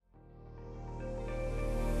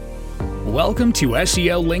Welcome to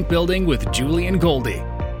SEO Link Building with Julian Goldie,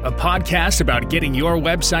 a podcast about getting your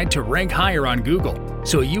website to rank higher on Google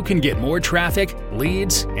so you can get more traffic,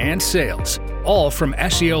 leads, and sales, all from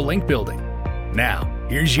SEO Link Building. Now,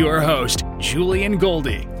 here's your host, Julian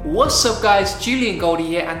Goldie. What's up guys, Julian Goldie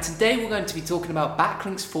here, and today we're going to be talking about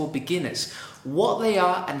backlinks for beginners, what they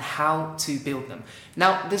are and how to build them.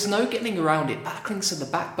 Now, there's no getting around it. Backlinks are the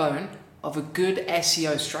backbone of a good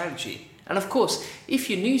SEO strategy. And of course, if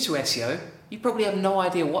you're new to SEO, you probably have no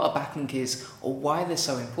idea what a backlink is or why they're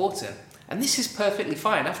so important. And this is perfectly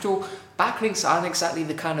fine. After all, backlinks aren't exactly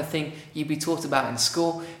the kind of thing you'd be taught about in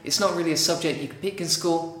school. It's not really a subject you can pick in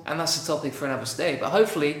school, and that's a topic for another day. But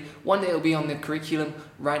hopefully, one day it'll be on the curriculum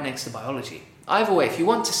right next to biology. Either way, if you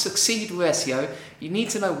want to succeed with SEO, you need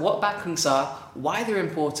to know what backlinks are, why they're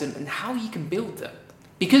important, and how you can build them.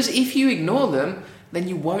 Because if you ignore them, then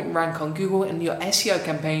you won't rank on Google and your SEO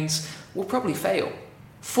campaigns will probably fail.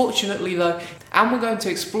 Fortunately though, and we're going to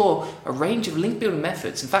explore a range of link building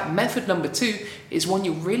methods. In fact, method number 2 is one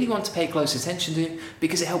you really want to pay close attention to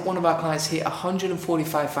because it helped one of our clients hit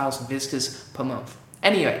 145,000 visitors per month.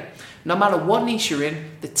 Anyway, no matter what niche you're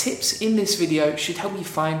in, the tips in this video should help you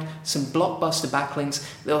find some blockbuster backlinks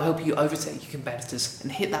that will help you overtake your competitors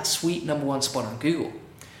and hit that sweet number 1 spot on Google.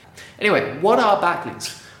 Anyway, what are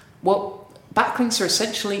backlinks? Well, backlinks are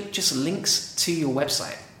essentially just links to your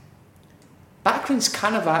website. Backlinks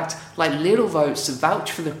kind of act like little votes to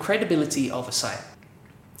vouch for the credibility of a site.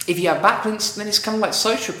 If you have backlinks, then it's kind of like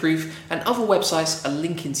social proof and other websites are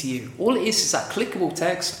linking to you. All it is that clickable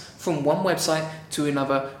text from one website to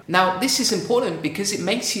another. Now, this is important because it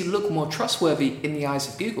makes you look more trustworthy in the eyes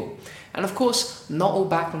of Google. And of course, not all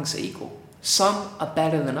backlinks are equal. Some are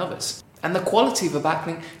better than others. And the quality of a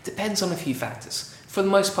backlink depends on a few factors. For the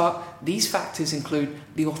most part, these factors include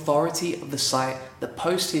the authority of the site that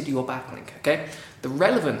posted your backlink, okay? The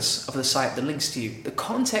relevance of the site that links to you, the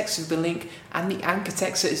context of the link, and the anchor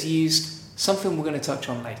text that is used, something we're going to touch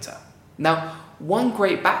on later. Now, one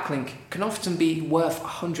great backlink can often be worth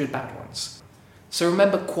 100 bad ones. So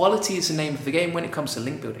remember, quality is the name of the game when it comes to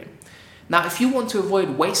link building. Now, if you want to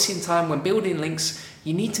avoid wasting time when building links,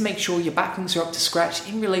 you need to make sure your backlinks are up to scratch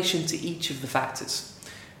in relation to each of the factors.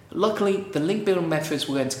 Luckily, the link building methods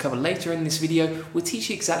we're going to cover later in this video will teach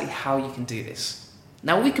you exactly how you can do this.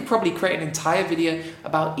 Now, we could probably create an entire video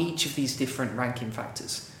about each of these different ranking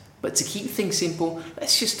factors. But to keep things simple,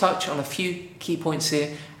 let's just touch on a few key points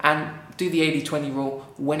here and do the 80-20 rule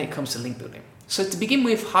when it comes to link building. So to begin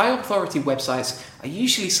with, high authority websites are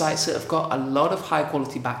usually sites that have got a lot of high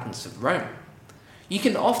quality backlinks of their own. You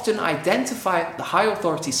can often identify the high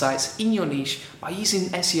authority sites in your niche by using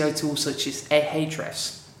SEO tools such as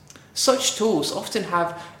Ahrefs. Such tools often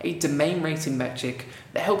have a domain rating metric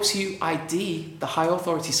that helps you ID the high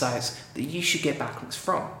authority sites that you should get backlinks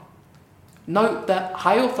from. Note that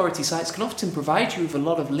high authority sites can often provide you with a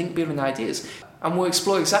lot of link building ideas, and we'll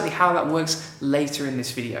explore exactly how that works later in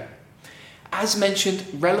this video. As mentioned,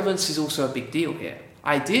 relevance is also a big deal here.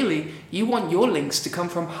 Ideally, you want your links to come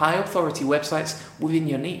from high authority websites within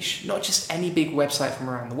your niche, not just any big website from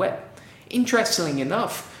around the web. Interestingly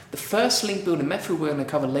enough, the first link building method we're going to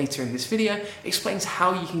cover later in this video explains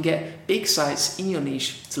how you can get big sites in your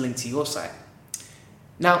niche to link to your site.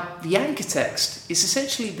 Now, the anchor text is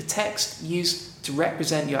essentially the text used to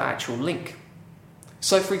represent your actual link.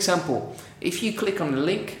 So for example, if you click on the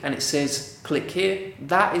link and it says click here,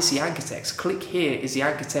 that is the anchor text. Click here is the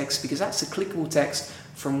anchor text because that's the clickable text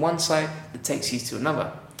from one site that takes you to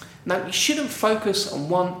another. Now, you shouldn't focus on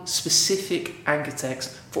one specific anchor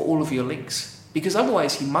text for all of your links, because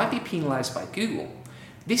otherwise you might be penalized by Google.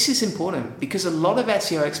 This is important because a lot of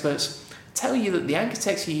SEO experts tell you that the anchor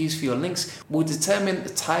text you use for your links will determine the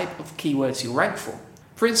type of keywords you'll rank for.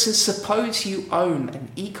 For instance, suppose you own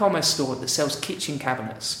an e-commerce store that sells kitchen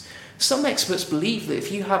cabinets. Some experts believe that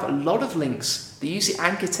if you have a lot of links that use the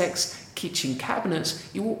anchor text kitchen cabinets,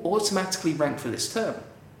 you will automatically rank for this term.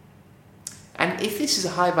 And if this is a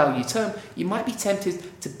high value term, you might be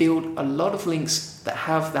tempted to build a lot of links that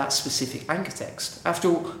have that specific anchor text. After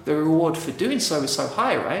all, the reward for doing so is so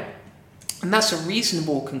high, right? And that's a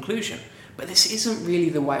reasonable conclusion, but this isn't really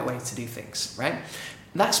the right way to do things, right?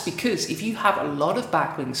 That's because if you have a lot of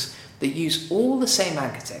backlinks that use all the same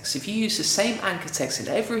anchor text, if you use the same anchor text in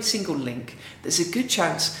every single link, there's a good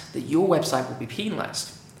chance that your website will be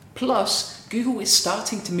penalized. Plus, Google is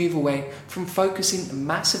starting to move away from focusing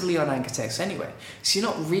massively on anchor text anyway, so you're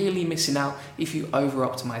not really missing out if you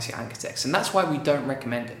over-optimize your anchor text, and that's why we don't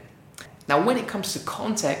recommend it. Now, when it comes to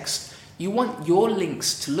context, you want your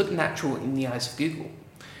links to look natural in the eyes of Google.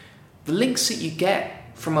 The links that you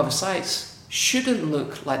get from other sites shouldn't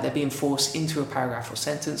look like they're being forced into a paragraph or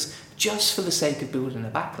sentence just for the sake of building a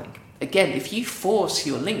backlink. Again, if you force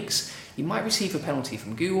your links, you might receive a penalty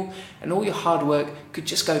from Google and all your hard work could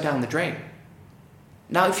just go down the drain.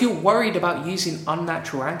 Now, if you're worried about using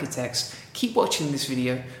unnatural anchor text, keep watching this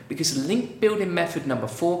video because link building method number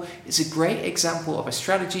 4 is a great example of a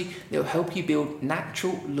strategy that will help you build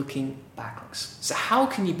natural looking backlinks. So how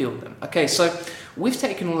can you build them? Okay, so we've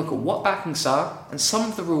taken a look at what backlinks are and some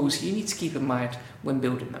of the rules you need to keep in mind when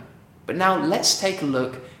building them. But now let's take a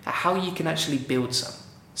look at how you can actually build some.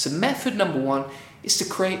 So method number 1 is to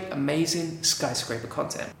create amazing skyscraper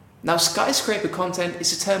content. Now, skyscraper content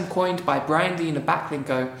is a term coined by Brian Dean of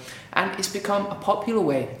Backlinko, and it's become a popular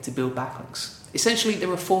way to build backlinks. Essentially,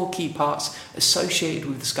 there are 4 key parts associated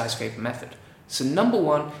with the skyscraper method. So number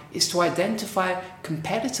 1 is to identify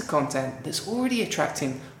competitor content that's already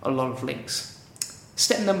attracting a lot of links.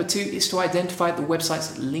 Step number 2 is to identify the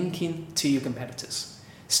websites linking to your competitors.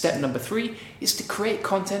 Step number 3 is to create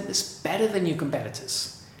content that's better than your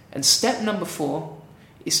competitors. And step number 4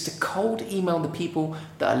 is to cold email the people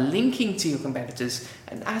that are linking to your competitors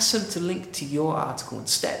and ask them to link to your article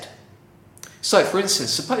instead. So for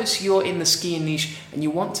instance, suppose you're in the skiing niche and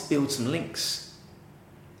you want to build some links.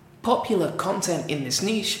 Popular content in this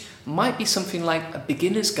niche might be something like a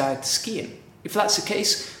beginner's guide to skiing. If that's the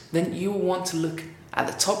case, then you will want to look at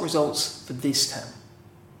the top results for this term.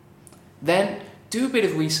 Then do a bit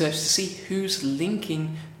of research to see who's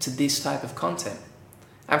linking to this type of content.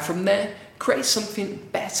 And from there, create something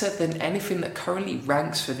better than anything that currently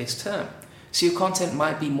ranks for this term. So your content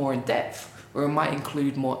might be more in depth, or it might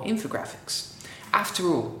include more infographics. After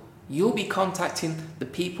all, you'll be contacting the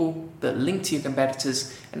people that link to your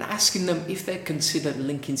competitors and asking them if they'd consider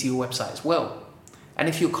linking to your website as well. And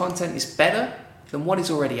if your content is better than what is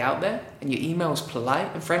already out there, and your email is polite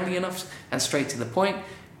and friendly enough and straight to the point,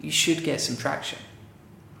 you should get some traction.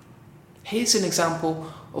 Here's an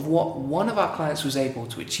example of what one of our clients was able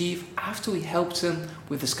to achieve after we helped them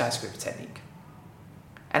with the skyscraper technique.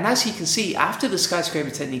 And as you can see, after the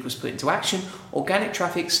skyscraper technique was put into action, organic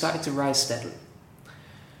traffic started to rise steadily.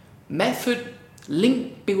 Method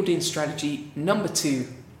link building strategy number 2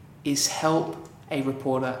 is help a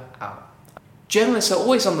reporter out. Journalists are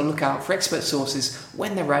always on the lookout for expert sources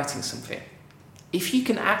when they're writing something. If you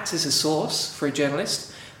can act as a source for a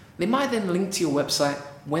journalist, they might then link to your website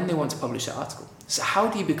when they want to publish an article. So how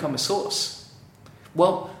do you become a source?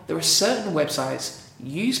 Well, there are certain websites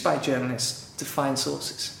used by journalists to find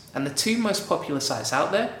sources. And the 2 most popular sites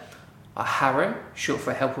out there are HARO, short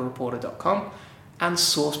for helpareporter.com, and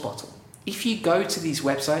SourceBottle. If you go to these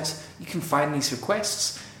websites, you can find these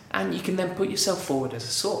requests and you can then put yourself forward as a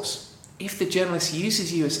source. If the journalist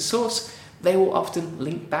uses you as a source, they will often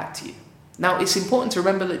link back to you. Now, it's important to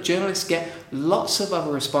remember that journalists get lots of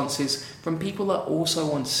other responses from people that also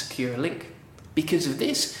want to secure a link. Because of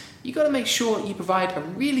this, you've got to make sure you provide a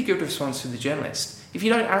really good response to the journalist. If you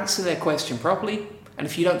don't answer their question properly, and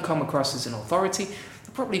if you don't come across as an authority,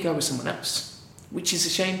 they'll probably go with someone else. Which is a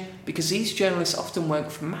shame because these journalists often work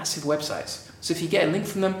for massive websites. So if you get a link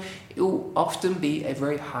from them, it will often be a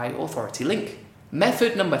very high authority link.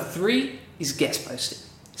 Method number 3 is guest posting.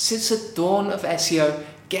 Since the dawn of SEO,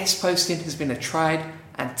 guest posting has been a tried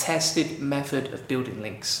and tested method of building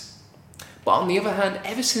links. But on the other hand,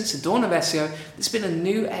 ever since the dawn of SEO, there's been a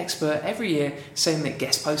new expert every year saying that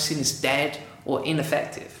guest posting is dead or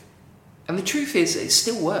ineffective. And the truth is, it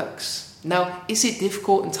still works. Now, is it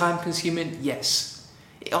difficult and time consuming? Yes,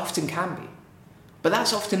 it often can be. But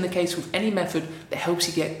that's often the case with any method that helps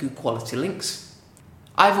you get good quality links.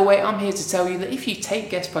 Either way, I'm here to tell you that if you take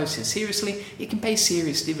guest posting seriously, it can pay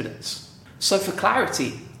serious dividends. So for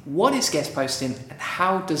clarity, what is guest posting and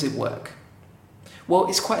how does it work? Well,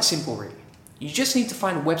 it's quite simple really. You just need to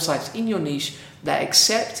find websites in your niche that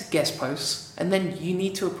accept guest posts, and then you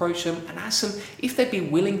need to approach them and ask them if they'd be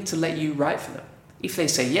willing to let you write for them. If they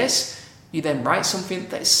say yes, you then write something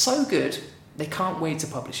that is so good they can't wait to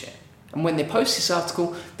publish it. And when they post this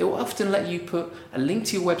article, they will often let you put a link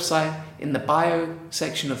to your website in the bio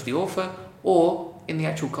section of the author or in the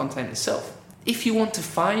actual content itself. If you want to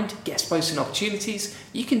find guest posting opportunities,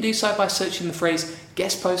 you can do so by searching the phrase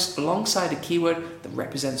guest post alongside a keyword that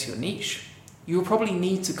represents your niche. You will probably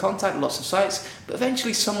need to contact lots of sites, but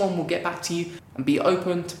eventually someone will get back to you and be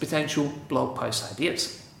open to potential blog post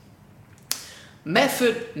ideas.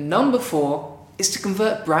 Method number 4 is to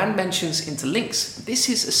convert brand mentions into links. This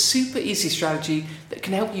is a super easy strategy that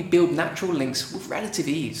can help you build natural links with relative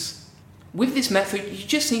ease. With this method, you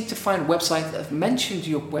just need to find websites that have mentioned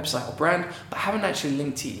your website or brand but haven't actually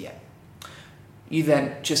linked to you yet. You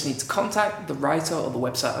then just need to contact the writer or the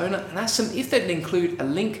website owner and ask them if they'd include a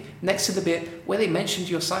link next to the bit where they mentioned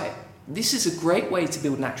your site. This is a great way to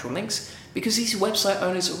build natural links because these website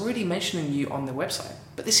owners are already mentioning you on their website,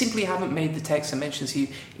 but they simply haven't made the text that mentions you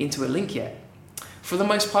into a link yet. For the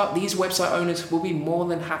most part, these website owners will be more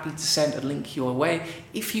than happy to send a link your way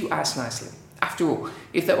if you ask nicely. After all,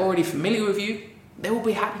 if they're already familiar with you, they will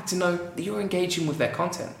be happy to know that you're engaging with their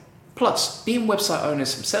content. Plus, being website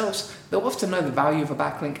owners themselves, they'll often know the value of a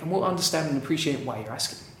backlink and will understand and appreciate why you're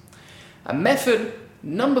asking. And method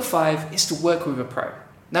number 5 is to work with a pro.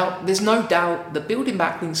 Now, there's no doubt that building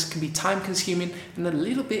backlinks can be time consuming and a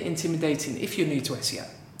little bit intimidating if you're new to SEO.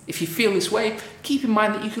 If you feel this way, keep in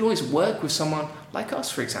mind that you can always work with someone like us,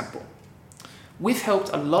 for example. We've helped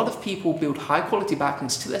a lot of people build high quality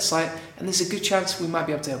backlinks to their site, and there's a good chance we might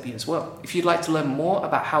be able to help you as well. If you'd like to learn more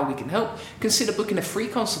about how we can help, consider booking a free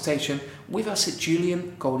consultation with us at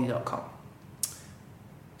juliangoldie.com.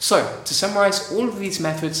 So, to summarize, all of these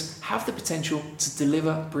methods have the potential to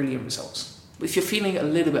deliver brilliant results. If you're feeling a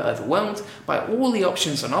little bit overwhelmed by all the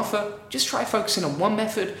options on offer, just try focusing on one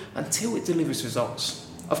method until it delivers results.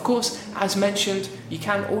 Of course, as mentioned, you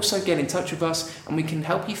can also get in touch with us and we can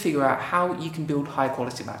help you figure out how you can build high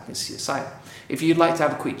quality backlinks to your site. If you'd like to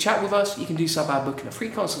have a quick chat with us, you can do so by booking a free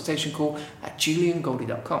consultation call at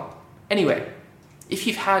juliangoldie.com. Anyway, if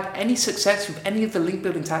you've had any success with any of the link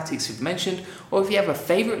building tactics we've mentioned, or if you have a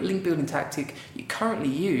favorite link building tactic you currently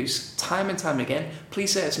use time and time again,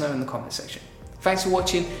 please let us know in the comment section. Thanks for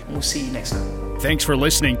watching, and we'll see you next time. Thanks for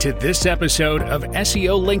listening to this episode of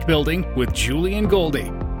SEO Link Building with Julian Goldie.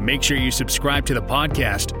 Make sure you subscribe to the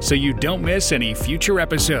podcast so you don't miss any future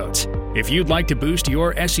episodes. If you'd like to boost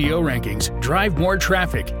your SEO rankings, drive more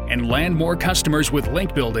traffic, and land more customers with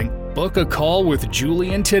link building, book a call with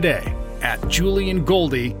Julian today at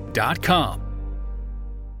juliangoldie.com.